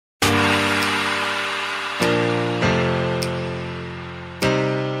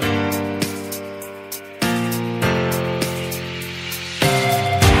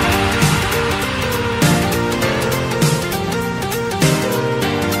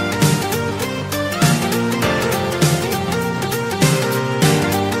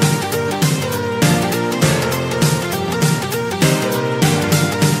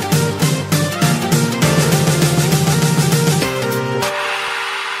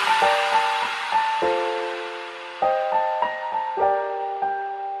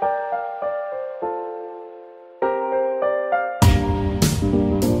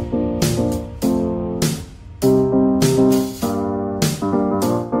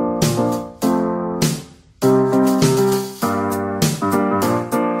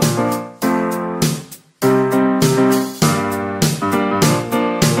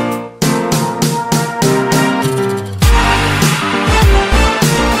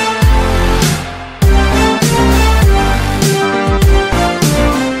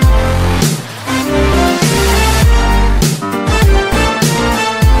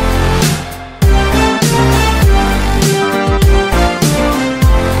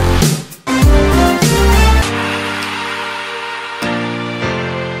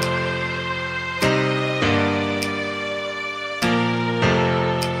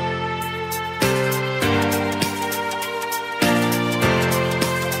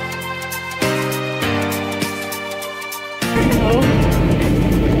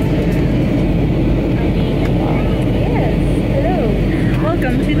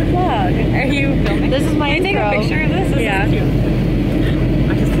welcome to the vlog. Are you filming? This is my intro. Take a picture of this? This yeah. is cute.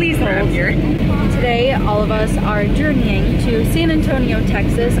 Please hold. Here. Today, all of us are journeying to San Antonio,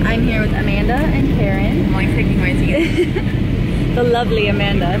 Texas. I'm here with Amanda and Karen. I'm like taking my teeth. The lovely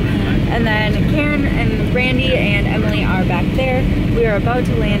Amanda. And then Karen and Randy and Emily are back there. We are about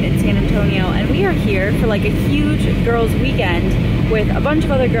to land in San Antonio, and we are here for like a huge girls' weekend with a bunch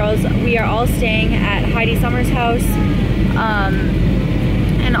of other girls. We are all staying at Heidi Summer's house.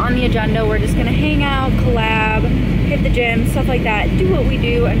 And on the agenda, we're just gonna hang out, collab, hit the gym, stuff like that, do what we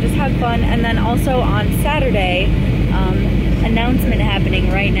do, and just have fun. And then also on Saturday, announcement happening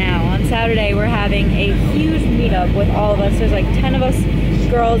right now. On Saturday, we're having a huge meetup with all of us. There's like 10 of us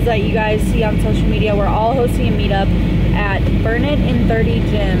girls that you guys see on social media. We're all hosting a meetup at Burn It in 30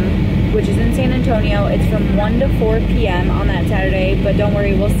 Gym, which is in San Antonio. It's from 1 to 4 p.m. on that Saturday, but don't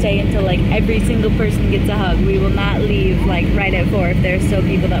worry, we'll stay until like every single person gets a hug. We will not leave like right at 4 if there's still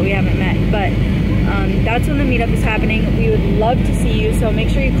people that we haven't met. But that's when the meetup is happening. We would love to see you, so make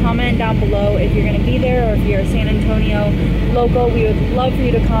sure you comment down below if you're gonna be there or if you're a San Antonio local. We would love for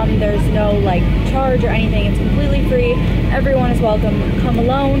you to come. There's no like charge or anything. It's completely free. Everyone is welcome. Come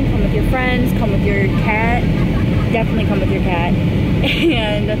alone, come with your friends, come with your cat. Definitely come with your cat.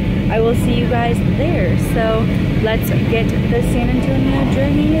 And I will see you guys there. So let's get the San Antonio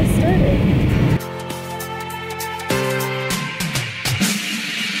journey started.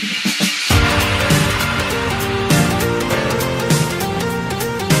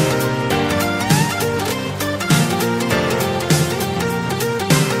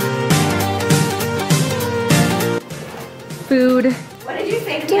 Food What did you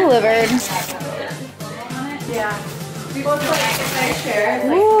say? delivered. Yeah. We both like a nice chair.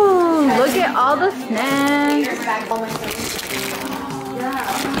 Ooh, look at all the snacks. I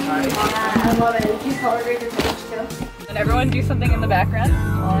love it. Did you color grade your page too? And everyone do something in the background.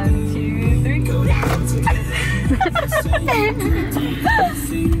 1, 2, 3.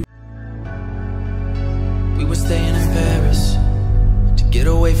 We were staying in Paris to get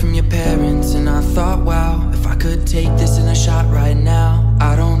away from your parents, and I thought, wow, if I could take this in a shot right now,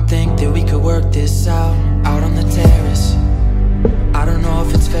 I don't think that we could work this out on the terrace. I don't know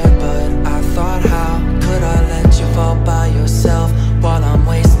if it's fair, but I thought, how could I let you fall by yourself while I'm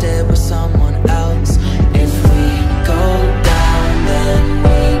wasted with someone else? If we go down, then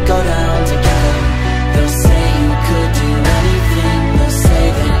we go down together. They'll say you could do anything, they'll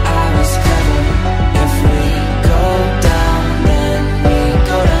say that I was clever. If we go down, then we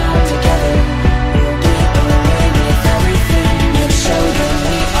go down together. We'll get away with everything and show them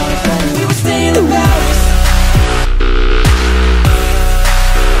we are better. We were staying in Paris.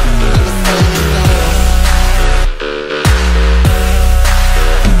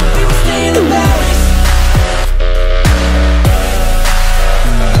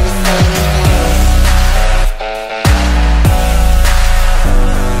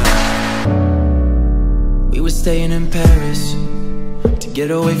 Staying in Paris to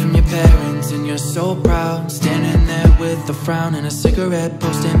get away from your parents, and you're so proud, standing there with a frown and a cigarette,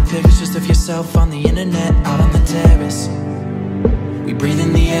 posting pictures of yourself on the internet, out on the terrace. We breathe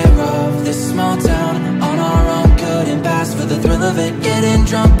in the air of this small town on our own, couldn't pass for the thrill of it, getting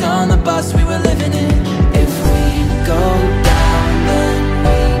drunk on the bus we were living in. If we go down, then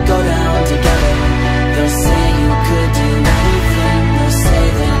we go down together. They'll say you could do anything, they'll say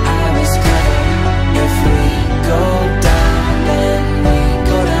that I was clever. If we go down, then we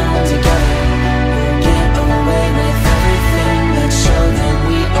go down together. We'll get away with everything, let's show them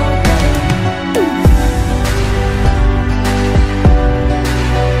we are better.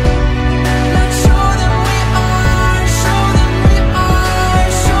 Let's show them we are, show them we are,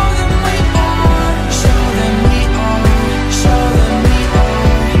 show them we are, show them we are,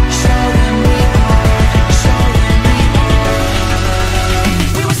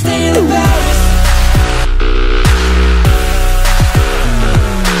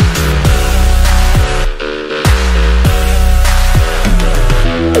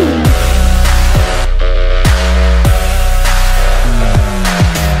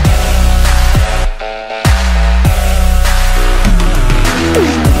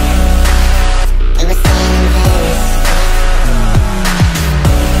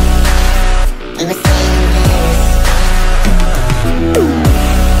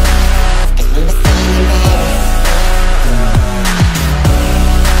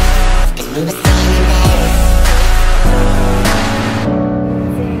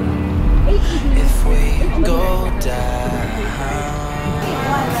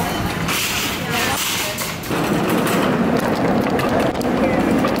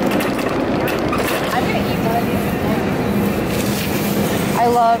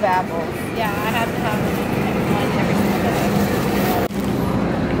 love apples. Yeah, I have to have one every single day.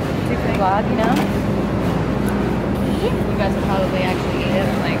 Super vlog, you know? You guys will probably actually eat it.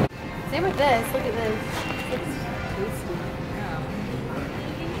 Like, same with this. Look at this. It's tasty.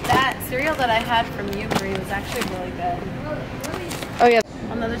 That cereal that I had from you, Marie, was actually really good. Oh yeah.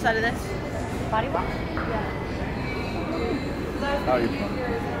 On the other side of this, body wash. Yeah. Oh, you're fine.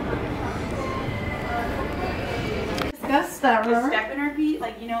 Discuss that. The step and repeat,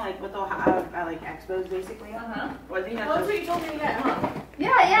 like, you know, like what they'll have at like expos basically. Well, I think that's what you told me to get, huh?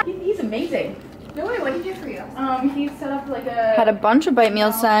 Yeah. He's amazing. No way, what did he do for you? He set up like a... Had a bunch of bite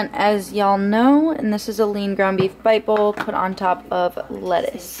meals sent, as y'all know, and this is a lean ground beef bite bowl put on top of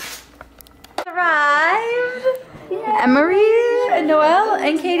lettuce. Arrived! Yeah. Emery and Noelle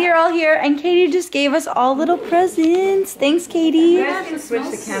and Katie are all here, and Katie just gave us all little presents. Thanks, Katie. you guys can switch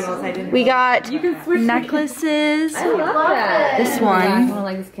the candles. I didn't. We got necklaces. I love that. This I one. kind of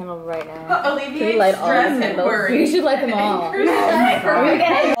like this candle right now. Alleviate light all stress the and candles. worry. You should light them all.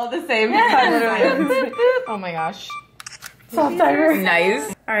 All the same time. Oh my gosh.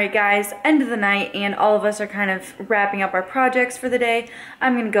 Nice. Alright guys, end of the night, and all of us are kind of wrapping up our projects for the day.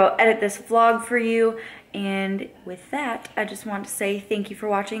 I'm gonna go edit this vlog for you, and with that, I just want to say thank you for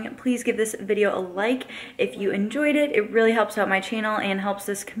watching. Please give this video a like if you enjoyed it. It really helps out my channel and helps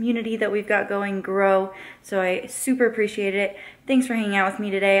this community that we've got going grow, so I super appreciate it. Thanks for hanging out with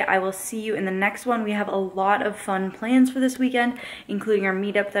me today. I will see you in the next one. We have a lot of fun plans for this weekend, including our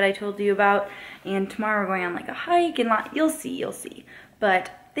meetup that I told you about, and tomorrow we're going on like a hike, and you'll see.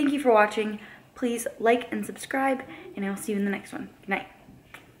 But thank you for watching. Please like and subscribe, and I will see you in the next one. Good night.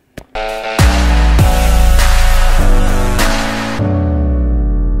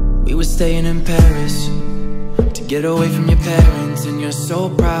 We were staying in Paris to get away from your parents, and you're so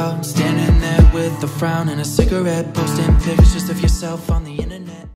proud, standing there with a frown and a cigarette, posting pictures of yourself on the internet.